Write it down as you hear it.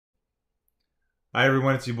Hi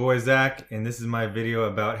everyone, it's your boy Zach, and this is my video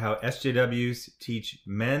about how SJWs teach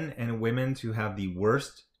men and women to have the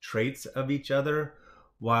worst traits of each other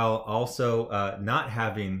while also not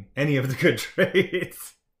having any of the good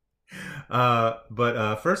traits.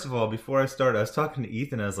 But first of all, before I start, I was talking to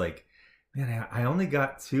Ethan. I was like, man, I only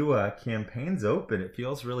got two campaigns open. It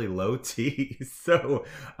feels really low T. So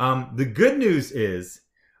the good news is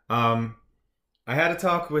I had a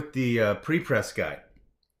talk with the pre-press guy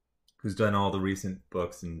who's done all the recent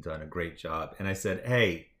books and done a great job. And I said,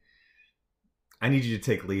 hey, I need you to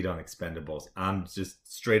take lead on Expendables. I'm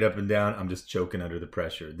just straight up and down. I'm just choking under the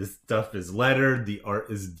pressure. This stuff is lettered. The art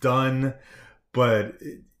is done. But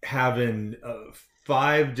having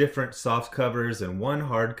 5 different soft covers and 1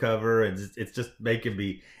 hardcover, and it's just making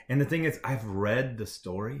me... And the thing is, I've read the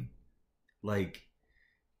story. Like,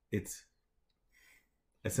 it's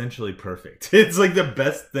essentially perfect. It's like the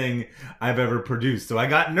best thing I've ever produced. So I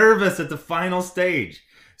got nervous at the final stage.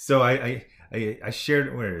 So I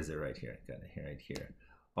shared, where is it? Right here. I got it here, right here.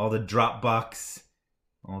 All the Dropbox,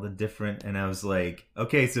 all the different, and I was like,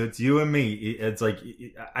 okay, so it's you and me. It's like,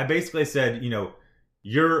 I basically said, you know,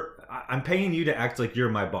 I'm paying you to act like you're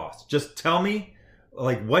my boss. Just tell me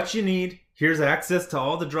like what you need. Here's access to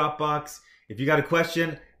all the Dropbox. If you got a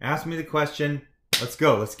question, ask me the question. Let's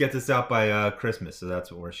go. Let's get this out by Christmas. So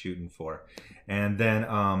that's what we're shooting for. And then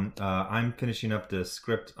I'm finishing up the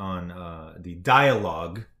script on the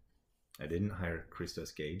dialogue. I didn't hire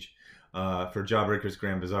Christos Gage for JAWBREAKERS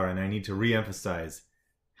Grand Bazaar. And I need to re-emphasize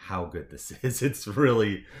how good this is. It's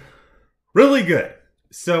really, really good.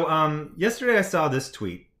 So yesterday I saw this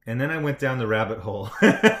tweet. And then I went down the rabbit hole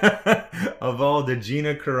of all the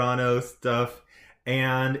Gina Carano stuff.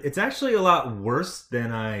 And it's actually a lot worse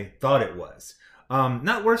than I thought it was.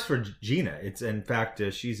 Not worse for Gina. It's in fact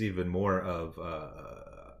she's even more of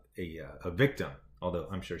a victim, although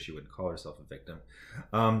I'm sure she wouldn't call herself a victim.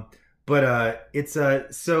 But it's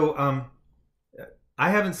so I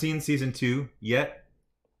haven't seen season 2 yet.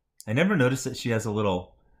 I never noticed that she has a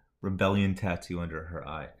little rebellion tattoo under her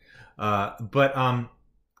eye.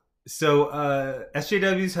 So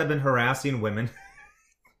SJWs have been harassing women.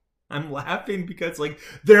 I'm laughing because, like,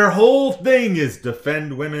 their whole thing is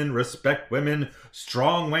defend women, respect women,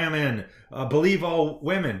 strong women, believe all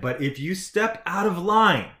women. But if you step out of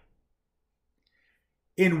line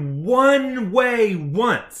in one way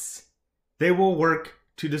once, they will work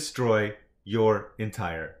to destroy your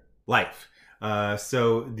entire life.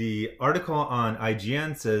 So the article on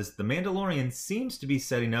IGN says, The Mandalorian seems to be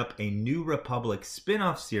setting up a New Republic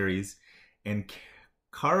spin-off series, and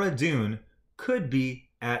Cara Dune could be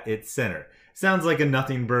at its center. Sounds like a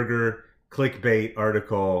nothing burger clickbait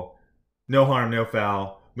article. No harm, no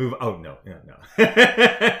foul. Move. Oh no.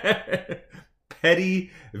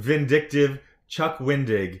 Petty, vindictive Chuck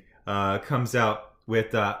Wendig comes out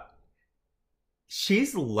with.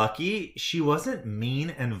 She's lucky she wasn't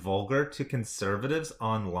mean and vulgar to conservatives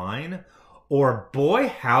online, or boy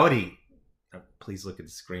howdy. Please look at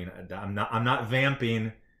the screen. I'm not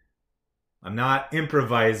vamping. I'm not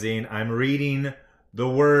improvising. I'm reading the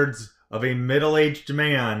words of a middle-aged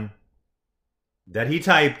man that he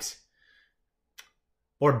typed.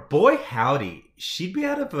 Or boy howdy, she'd be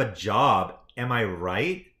out of a job. Am I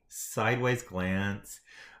right? Sideways glance.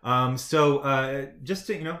 Just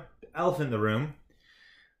to, you know, elephant in the room.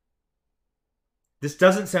 This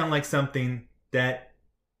doesn't sound like something that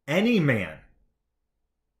any man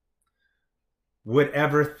would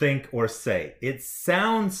ever think or say. It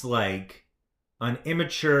sounds like an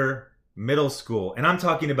immature middle school, and I'm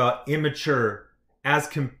talking about immature as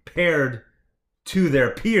compared to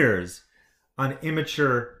their peers, an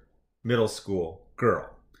immature middle school girl.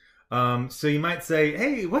 So you might say,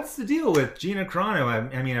 hey, what's the deal with Gina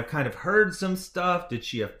Carano? I mean, I've kind of heard some stuff. Did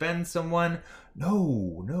she offend someone?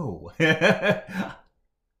 No.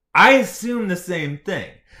 I assumed the same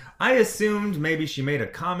thing. I assumed maybe she made a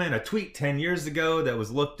comment, a tweet 10 years ago that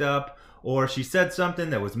was looked up, or she said something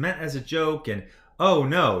that was meant as a joke, and oh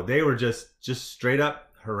no, they were just straight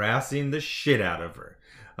up harassing the shit out of her.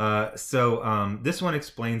 This one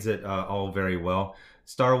explains it all very well.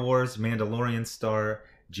 Star Wars Mandalorian star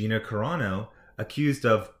Gina Carano accused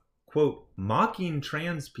of, quote, mocking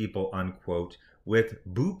trans people, unquote, with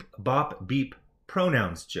boop, bop, beep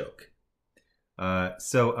pronouns joke.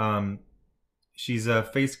 She's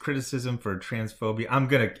faced criticism for transphobia.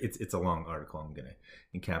 It's a long article. I'm gonna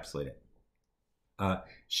encapsulate it.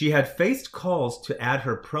 She had faced calls to add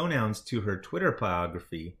her pronouns to her Twitter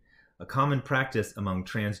biography, a common practice among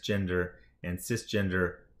transgender and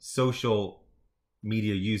cisgender social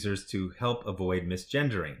media users to help avoid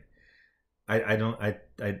misgendering. I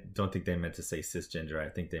don't think they meant to say cisgender. I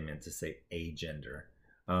think they meant to say agender.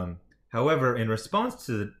 However, in response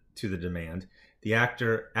to the demand, the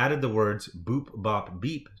actor added the words "boop bop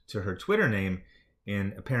beep" to her Twitter name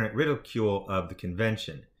in apparent ridicule of the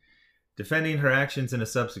convention. Defending her actions in a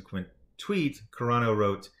subsequent tweet, Carano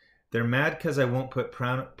wrote, "They're mad because I won't put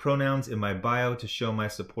pronouns in my bio to show my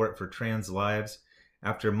support for trans lives.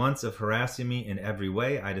 After months of harassing me in every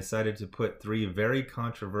way, I decided to put 3 very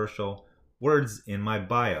controversial words in my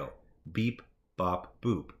bio. Beep, bop,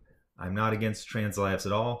 boop. I'm not against trans lives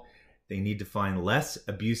at all. They need to find less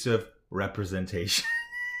abusive representation."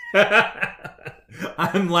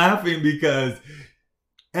 I'm laughing because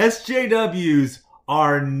SJWs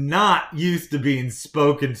are not used to being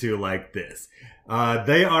spoken to like this.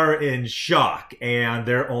 They are in shock, and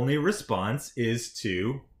their only response is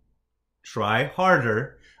to try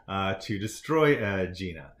harder to destroy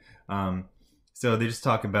Gina. So they just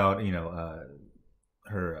talk about, you know,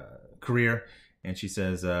 her career, and she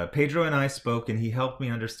says, "Pedro and I spoke, and he helped me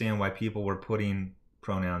understand why people were putting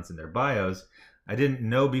pronouns in their bios. I didn't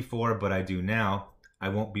know before, but I do now. I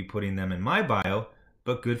won't be putting them in my bio,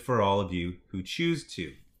 but good for all of you who choose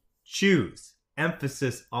to." Choose.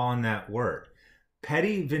 Emphasis on that word.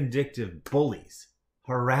 Petty, vindictive bullies,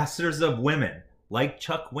 harassers of women, like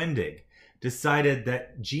Chuck Wendig, decided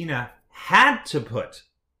that Gina had to put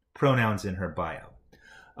pronouns in her bio.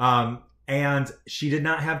 And she did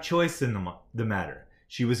not have choice in the matter.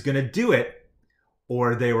 She was going to do it,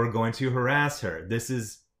 or they were going to harass her. This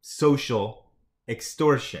is social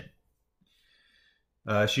extortion.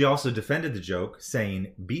 She also defended the joke,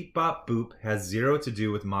 saying, "Beep Bop Boop has zero to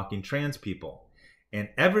do with mocking trans people, and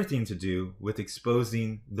everything to do with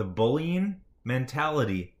exposing the bullying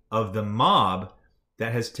mentality of the mob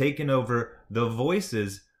that has taken over the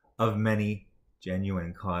voices of many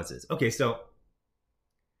genuine causes." Okay, so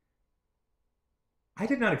I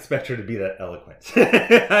did not expect her to be that eloquent.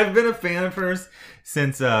 I've been a fan of hers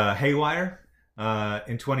since Haywire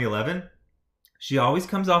in 2011. She always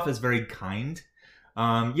comes off as very kind.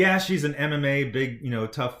 Yeah, she's an MMA big, you know,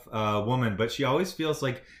 tough woman, but she always feels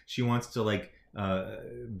like she wants to like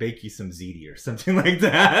bake you some ziti or something like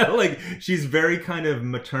that. Like, she's very kind of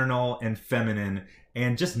maternal and feminine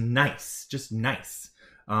and just nice,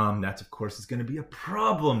 That, of course, is going to be a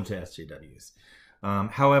problem to SJWs.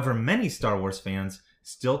 However, many Star Wars fans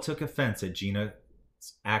still took offense at Gina's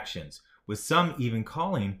actions, with some even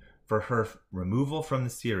calling for her removal from the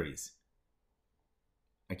series.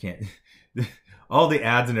 I can't... All the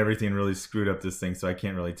ads and everything really screwed up this thing, so I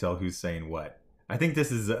can't really tell who's saying what. I think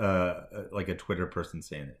this is like a Twitter person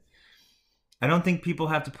saying it. "I don't think people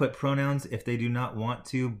have to put pronouns if they do not want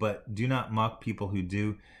to, but do not mock people who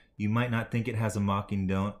do. You might not think it has a mocking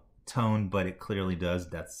tone, but it clearly does."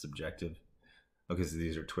 That's subjective. Okay, so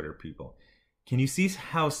these are Twitter people. "Can you see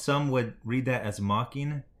how some would read that as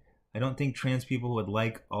mocking? I don't think trans people would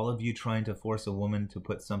like all of you trying to force a woman to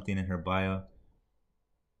put something in her bio."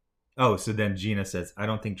 Oh, so then Gina says, "I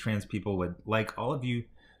don't think trans people would like all of you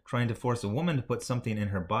trying to force a woman to put something in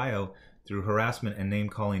her bio through harassment and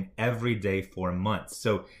name-calling every day for months."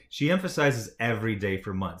 So she emphasizes every day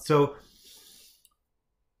for months. So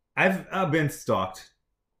I've been stalked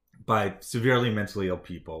by severely mentally ill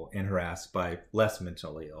people and harassed by less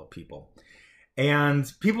mentally ill people.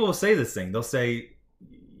 And people will say this thing. They'll say,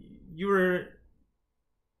 "You were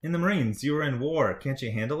in the Marines, you were in war, can't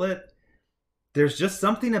you handle it?" There's just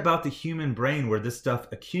something about the human brain where this stuff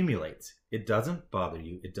accumulates. It doesn't bother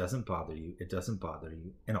you, it doesn't bother you, it doesn't bother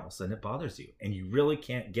you, and all of a sudden it bothers you. And you really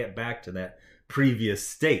can't get back to that previous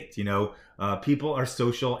state. You know, people are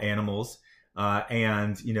social animals,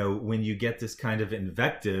 and, you know, when you get this kind of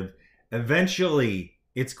invective, eventually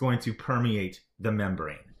it's going to permeate the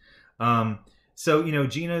membrane. So, you know,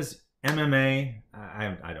 Gina's MMA,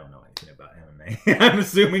 I don't know anything about MMA. I'm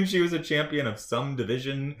assuming she was a champion of some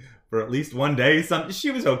division for at least one day.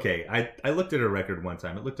 She was okay. I looked at her record one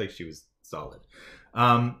time. It looked like she was solid.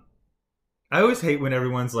 I always hate when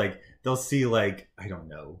everyone's like, they'll see like, I don't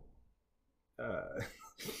know.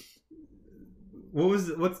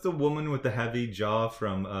 What's the woman with the heavy jaw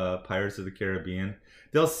from Pirates of the Caribbean?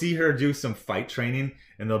 They'll see her do some fight training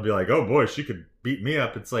and they'll be like, "Oh boy, she could beat me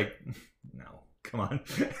up." It's like, no, come on.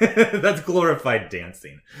 That's glorified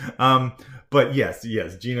dancing. But yes,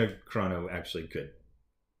 Gina Carano actually could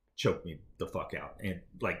choke me the fuck out, and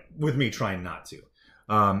like with me trying not to.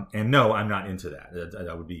 And no, I'm not into that.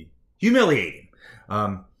 That would be humiliating.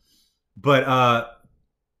 But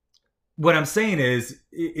what I'm saying is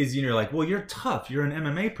you're like, well, you're tough. You're an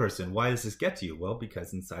MMA person. Why does this get to you? Well,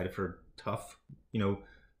 because inside of her tough, you know,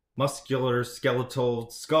 muscular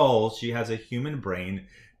skeletal skull, she has a human brain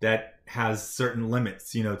that has certain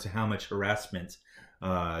limits, you know, to how much harassment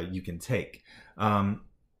you can take.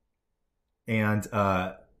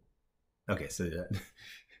 Okay, so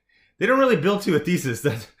they don't really build to a thesis.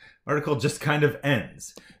 That article just kind of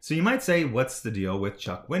ends. So you might say, what's the deal with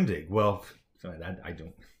Chuck Wendig? Well, I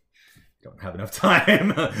don't have enough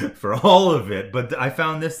time for all of it, but I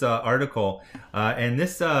found this article, and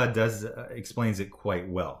this explains it quite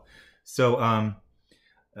well. So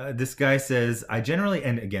this guy says, I generally,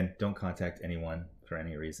 and again, don't contact anyone for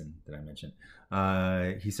any reason that I mentioned.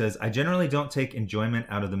 He says, I generally don't take enjoyment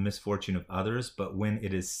out of the misfortune of others, but when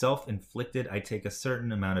it is self-inflicted, I take a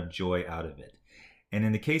certain amount of joy out of it. And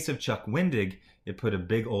in the case of Chuck Wendig, it put a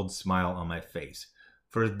big old smile on my face.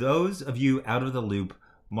 For those of you out of the loop,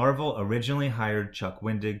 Marvel originally hired Chuck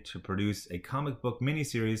Wendig to produce a comic book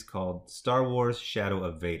miniseries called Star Wars: Shadow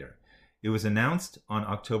of Vader. It was announced on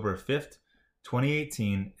October 5th,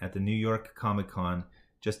 2018 at the New York Comic Con,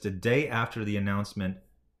 just a day after the announcement.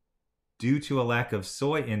 Due to a lack of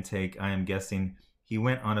soy intake, I am guessing, he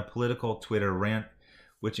went on a political Twitter rant,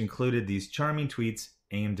 which included these charming tweets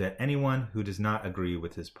aimed at anyone who does not agree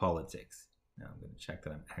with his politics. Now I'm going to check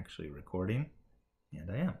that I'm actually recording,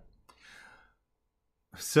 and I am.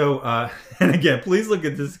 So, and again, please look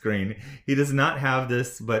at the screen. He does not have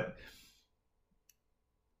this, but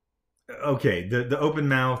okay, the open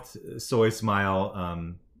mouth, soy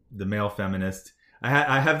smile, the male feminist.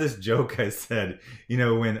 I have this joke I said, you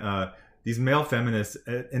know, when these male feminists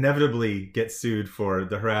inevitably get sued for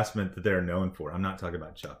the harassment that they're known for. I'm not talking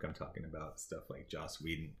about Chuck. I'm talking about stuff like Joss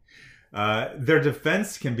Whedon. Their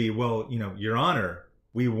defense can be, well, you know, Your Honor,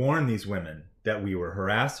 we warned these women that we were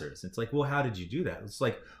harassers. It's like, well, how did you do that? It's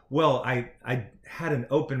like, well, I had an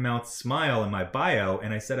open mouth smile in my bio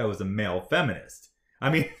and I said I was a male feminist.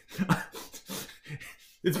 I mean,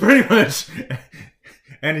 it's pretty much,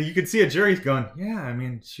 and you could see a jury going, yeah, I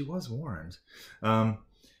mean, she was warned.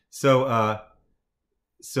 So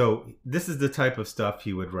this is the type of stuff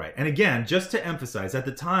he would write. And again, just to emphasize, at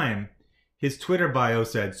the time, his Twitter bio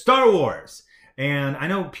said Star Wars. And I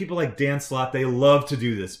know people like Dan Slott, they love to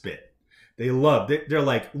do this bit. They're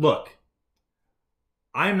like, look,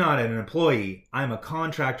 I'm not an employee. I'm a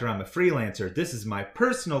contractor. I'm a freelancer. This is my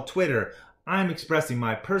personal Twitter. I'm expressing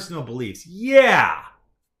my personal beliefs. Yeah,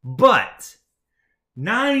 but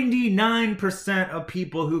 99% of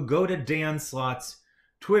people who go to Dan Slott's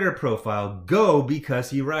Twitter profile go because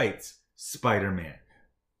he writes Spider-Man,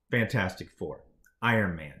 Fantastic Four,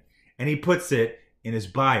 Iron Man. And he puts it in his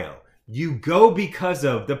bio. You go because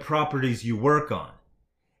of the properties you work on.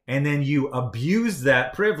 And then you abuse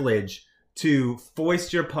that privilege to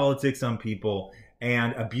foist your politics on people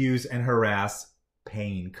and abuse and harass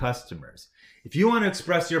paying customers. If you want to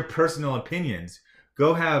express your personal opinions,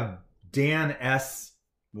 go have Dan S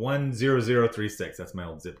 10036. That's my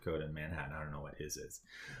old zip code in Manhattan. I don't know what his is.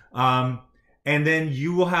 And then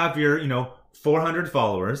you will have your, 400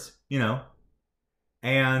 followers,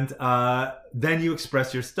 and then you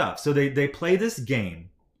express your stuff. So they play this game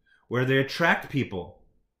where they attract people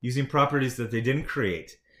using properties that they didn't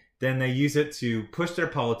create. Then they use it to push their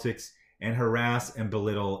politics and harass and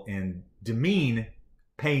belittle and demean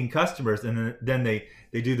paying customers. And then they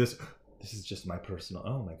do this. This is just my personal,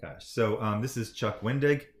 oh my gosh. So this is Chuck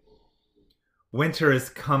Wendig. Winter is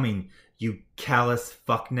coming, you callous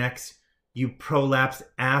fucknecks, you prolapse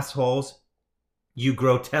assholes, you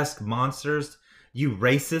grotesque monsters, you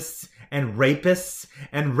racists and rapists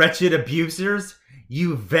and wretched abusers,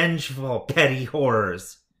 you vengeful petty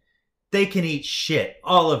horrors. They can eat shit,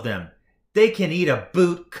 all of them. They can eat a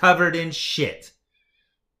boot covered in shit.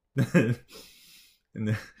 We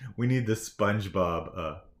need the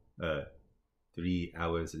SpongeBob 3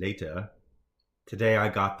 hours later. Today I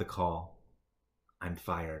got the call. I'm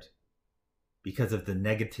fired. Because of the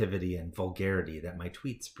negativity and vulgarity that my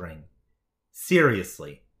tweets bring.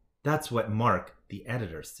 Seriously, that's what Mark, the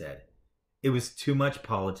editor, said. It was too much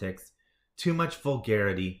politics, too much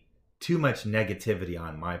vulgarity, too much negativity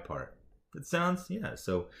on my part. It sounds, yeah,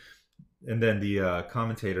 so, and then the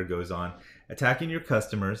commentator goes on, attacking your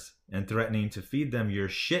customers and threatening to feed them your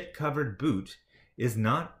shit-covered boot is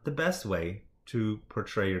not the best way to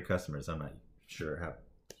portray your customers. I'm not sure how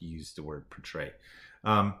to use the word portray.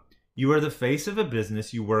 You are the face of a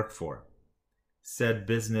business you work for. Said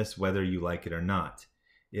business whether you like it or not.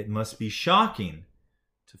 It must be shocking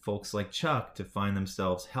to folks like Chuck to find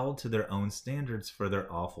themselves held to their own standards for their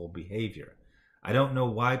awful behavior. I don't know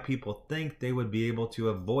why people think they would be able to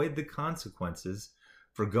avoid the consequences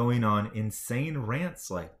for going on insane rants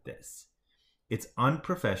like this. It's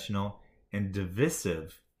unprofessional and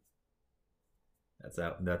divisive.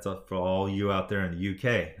 That's for all you out there in the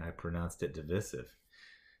UK. I pronounced it divisive.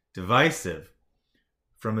 divisive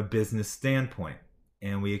from a business standpoint.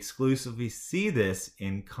 And we exclusively see this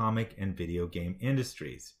in comic and video game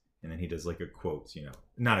industries. And then he does like a quote, you know,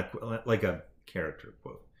 not a, like a character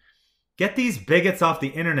quote. Get these bigots off the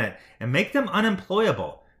internet and make them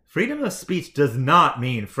unemployable. Freedom of speech does not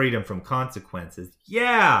mean freedom from consequences.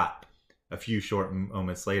 Yeah! A few short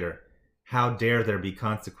moments later, how dare there be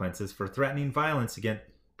consequences for threatening violence against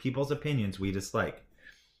people's opinions we dislike.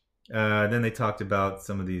 Then they talked about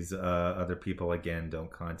some of these other people. Again,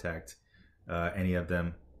 don't contact any of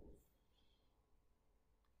them.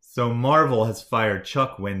 So Marvel has fired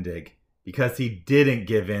Chuck Wendig because he didn't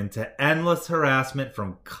give in to endless harassment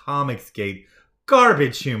from Comicsgate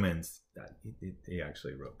garbage humans. He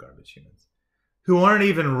actually wrote garbage humans. Who aren't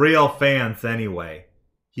even real fans anyway.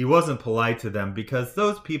 He wasn't polite to them because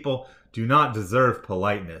those people do not deserve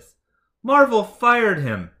politeness. Marvel fired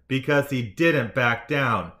him because he didn't back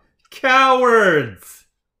down. Cowards!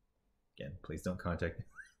 Again, please don't contact me.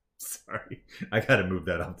 Sorry. I gotta move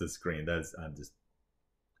that off the screen.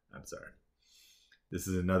 I'm sorry. This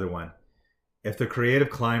is another one. If the creative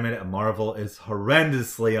climate at Marvel is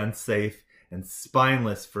horrendously unsafe and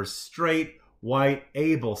spineless for straight, white,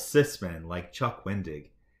 able cis men like Chuck Wendig,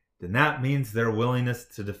 then that means their willingness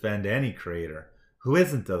to defend any creator who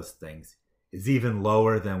isn't those things is even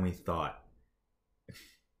lower than we thought.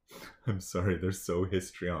 I'm sorry, they're so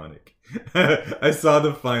histrionic. I saw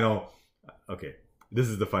the final... Okay, this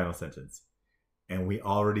is the final sentence. And we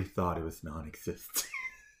already thought it was non-existent.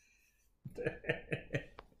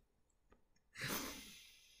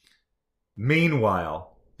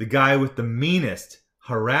 Meanwhile, the guy with the meanest,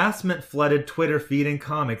 harassment-flooded Twitter feed in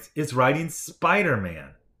comics is writing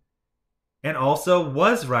Spider-Man. And also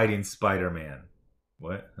was writing Spider-Man.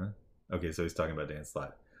 What? Huh? Okay, so he's talking about Dan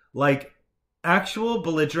Slott. Like, actual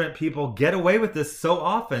belligerent people get away with this so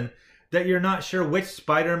often that you're not sure which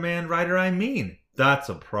Spider-Man writer I mean. That's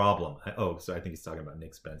a problem. Oh, so I think he's talking about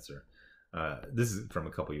Nick Spencer. This is from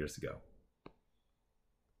a couple years ago.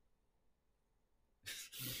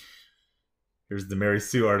 Here's the Mary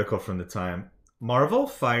Sue article from the time. Marvel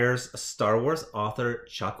fires Star Wars author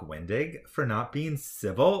Chuck Wendig for not being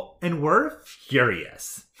civil, and we're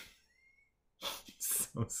furious.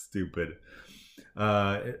 So stupid.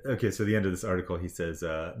 Okay, so the end of this article, he says,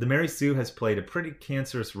 the Mary Sue has played a pretty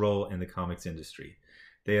cancerous role in the comics industry.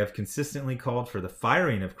 They have consistently called for the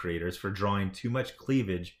firing of creators for drawing too much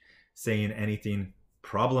cleavage, saying anything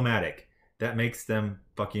problematic. That makes them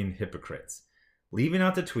fucking hypocrites. Leaving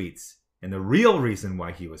out the tweets, and the real reason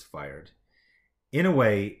why he was fired, in a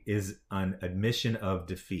way, is an admission of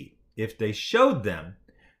defeat. If they showed them,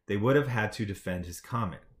 they would have had to defend his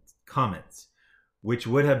comments, which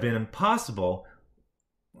would have been impossible.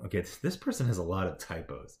 Okay, this person has a lot of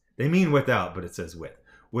typos. They mean without, but it says with.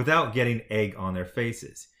 Without getting egg on their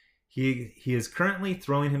faces. He is currently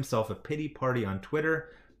throwing himself a pity party on Twitter,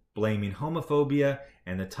 blaming homophobia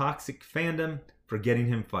and the toxic fandom for getting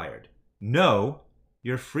him fired. No,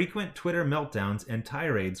 your frequent Twitter meltdowns and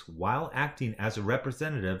tirades while acting as a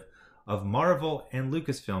representative of Marvel and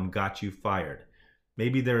Lucasfilm got you fired.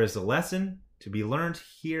 Maybe there is a lesson to be learned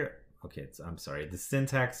here. Okay, I'm sorry. The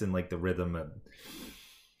syntax and like the rhythm of...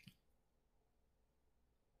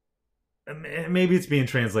 Maybe it's being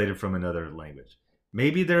translated from another language.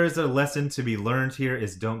 Maybe there is a lesson to be learned here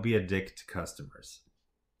is don't be a dick to customers.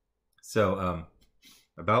 So,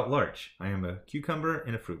 about Larch. I am a cucumber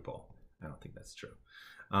in a fruit bowl. I don't think that's true.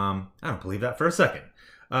 I don't believe that for a second.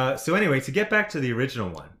 So anyway, to get back to the original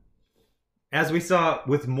one. As we saw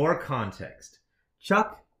with more context,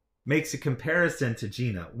 Chuck makes a comparison to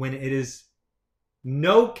Gina when it is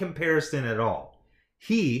no comparison at all.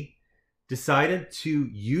 He decided to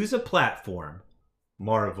use a platform,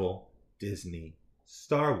 Marvel, Disney,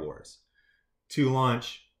 Star Wars, to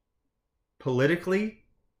launch politically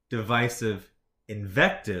divisive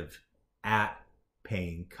invective at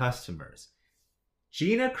paying customers.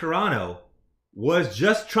 Gina Carano was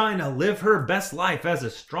just trying to live her best life as a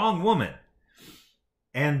strong woman.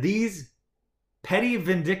 And these petty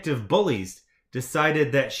vindictive bullies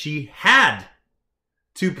decided that she had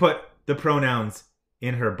to put the pronouns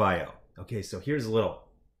in her bio. Okay, so here's a little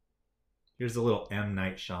M.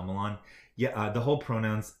 Night Shyamalan. Yeah, the whole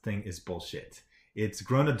pronouns thing is bullshit. It's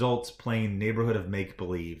grown adults playing neighborhood of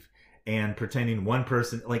make-believe and pretending one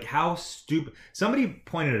person, like how stupid. Somebody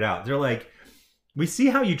pointed it out. They're like, we see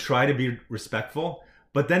how you try to be respectful,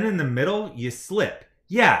 but then in the middle, you slip.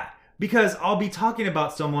 Yeah, because I'll be talking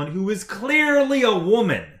about someone who is clearly a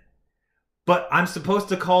woman, but I'm supposed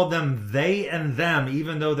to call them they and them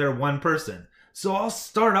even though they're one person. So I'll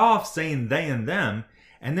start off saying they and them,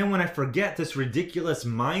 and then when I forget this ridiculous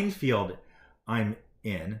minefield I'm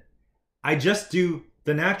in, I just do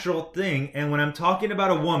the natural thing. And when I'm talking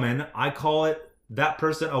about a woman, I call that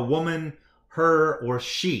person a woman, her, or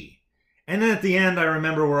she. And then at the end, I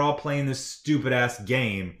remember we're all playing this stupid ass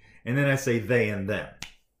game. And then I say they and them.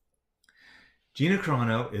 Gina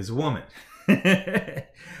Carano is a woman.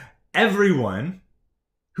 Everyone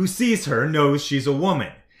who sees her knows she's a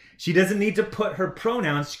woman. She doesn't need to put her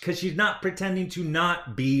pronouns because she's not pretending to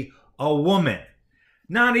not be a woman.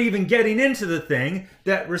 Not even getting into the thing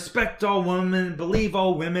that respect all women, believe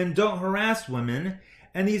all women, don't harass women,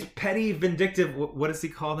 and these petty, vindictive, what does he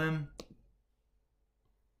call them?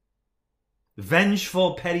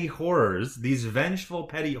 Vengeful petty horrors. These vengeful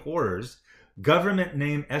petty horrors, government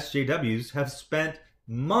name SJWs, have spent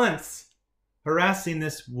months harassing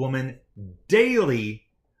this woman daily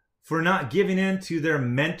for not giving in to their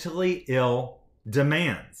mentally ill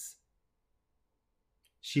demands.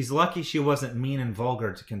 She's lucky she wasn't mean and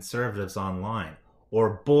vulgar to conservatives online,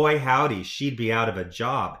 or boy howdy, she'd be out of a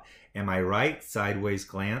job. Am I right? Sideways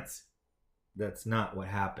glance. That's not what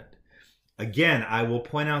happened. Again, I will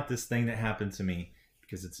point out this thing that happened to me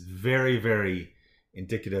because it's very, very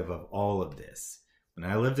indicative of all of this. When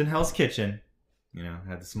I lived in Hell's Kitchen, you know, I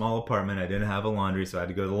had a small apartment, I didn't have a laundry, so I had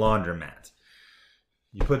to go to the laundromat.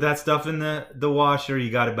 You put that stuff in the washer,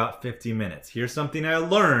 you got about 50 minutes. Here's something I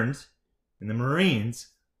learned in the Marines,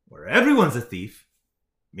 where everyone's a thief.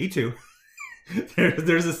 Me too.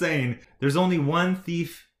 There's a saying, there's only one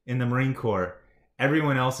thief in the Marine Corps.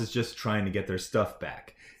 Everyone else is just trying to get their stuff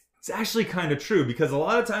back. It's actually kind of true, because a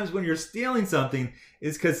lot of times when you're stealing something,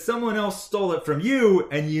 it's because someone else stole it from you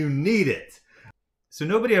and you need it. So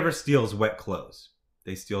nobody ever steals wet clothes.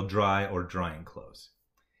 They steal dry or drying clothes.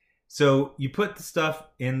 So you put the stuff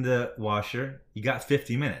in the washer, you got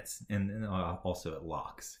 50 minutes, and also it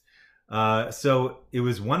locks. So it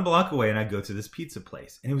was 1 block away, and I'd go to this pizza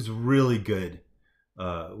place, and it was really good.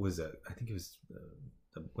 I think it was,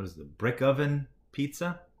 what is the brick oven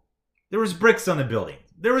pizza? There was bricks on the building.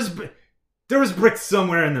 There was bricks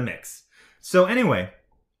somewhere in the mix. So anyway,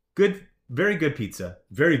 good, very good pizza,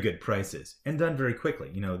 very good prices, and done very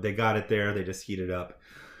quickly. You know, they got it there, they just heated up.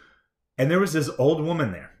 And there was this old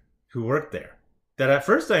woman there who worked there that at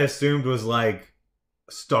first I assumed was like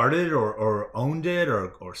started or owned it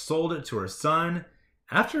or sold it to her son.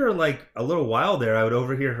 After like a little while there, I would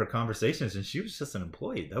overhear her conversations, and she was just an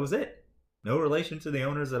employee. That was it. No relation to the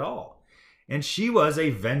owners at all. And she was a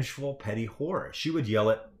vengeful, petty whore. She would yell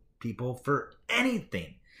at people for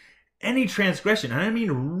anything, any transgression. And I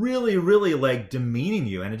mean really, really like demeaning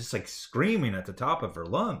you and just like screaming at the top of her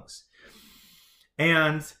lungs.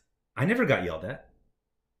 And I never got yelled at,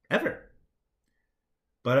 ever.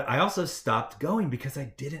 But I also stopped going because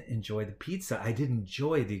I didn't enjoy the pizza. I didn't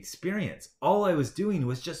enjoy the experience. All I was doing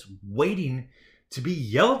was just waiting to be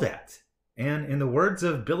yelled at. And in the words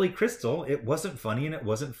of Billy Crystal, it wasn't funny and it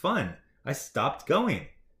wasn't fun. I stopped going.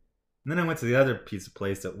 And then I went to the other pizza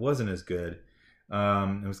place that wasn't as good.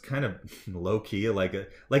 It was kind of low-key,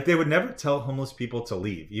 like they would never tell homeless people to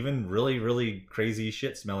leave. Even really, really crazy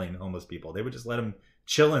shit-smelling homeless people. They would just let them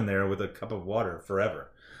chill in there with a cup of water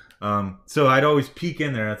forever. So I'd always peek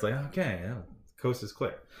in there and it's like, okay, yeah, the coast is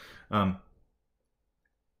clear.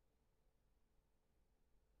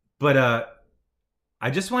 But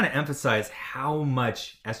I just want to emphasize how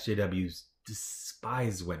much SJWs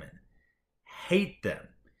despise women, hate them,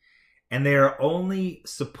 and they are only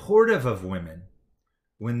supportive of women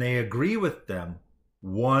when they agree with them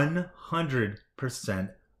 100%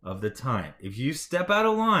 of the time. If you step out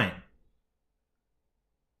of line,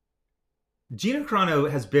 Gina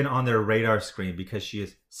Carano has been on their radar screen because she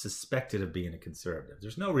is suspected of being a conservative.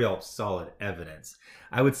 There's no real solid evidence.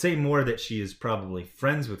 I would say more that she is probably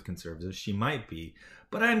friends with conservatives. She might be.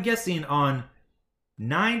 But I'm guessing on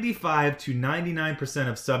 95 to 99%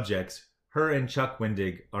 of subjects, her and Chuck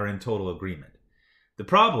Wendig are in total agreement. The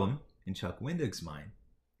problem, in Chuck Wendig's mind,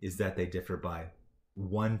 is that they differ by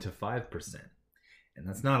 1 to 5%. And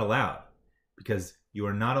that's not allowed, because you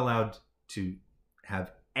are not allowed to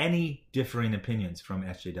have any differing opinions from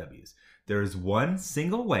SJWs. There is one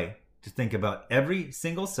single way to think about every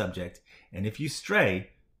single subject, and if you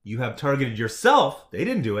stray, you have targeted yourself. They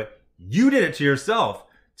didn't do it. You did it to yourself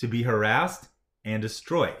to be harassed and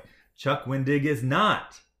destroyed. Chuck Wendig is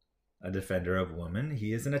not a defender of women.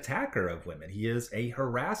 He is an attacker of women. He is a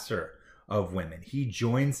harasser of women. He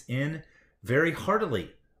joins in very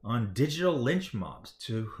heartily on digital lynch mobs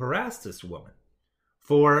to harass this woman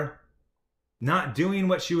for not doing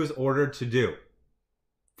what she was ordered to do,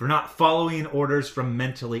 for not following orders from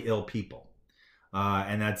mentally ill people.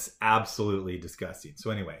 And that's absolutely disgusting.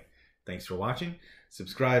 So anyway, thanks for watching.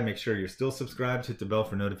 subscribe. Make sure you're still subscribed. Hit the bell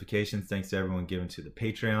for notifications. Thanks to everyone giving to the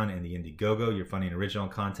Patreon and the Indiegogo. You're funding original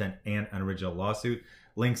content and an original lawsuit.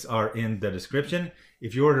 Links are in the description.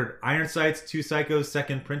 If you ordered Iron Sights 2 Psychos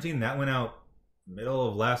second printing, that went out middle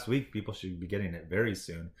of last week. People should be getting it very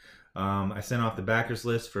soon. I sent off the backers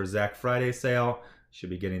list for Zach Friday sale. Should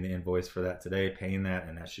be getting the invoice for that today, paying that,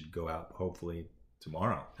 and that should go out hopefully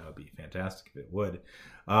tomorrow. That would be fantastic if it would.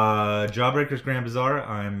 Jawbreakers Grand Bazaar.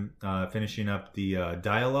 I'm finishing up the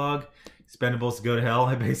dialogue. Expendables Go to Hell.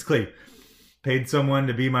 I basically paid someone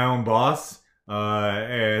to be my own boss.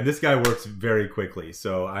 And this guy works very quickly.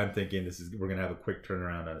 So I'm thinking we're going to have a quick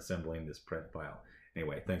turnaround on assembling this print file.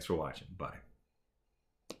 Anyway, thanks for watching. Bye.